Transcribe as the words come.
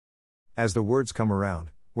As the words come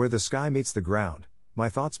around, where the sky meets the ground, my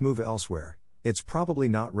thoughts move elsewhere. It's probably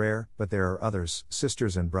not rare, but there are others,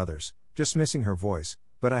 sisters and brothers, just missing her voice,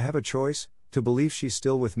 but I have a choice, to believe she's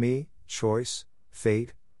still with me, choice,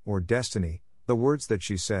 fate, or destiny. The words that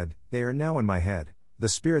she said, they are now in my head, the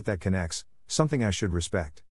spirit that connects, something I should respect.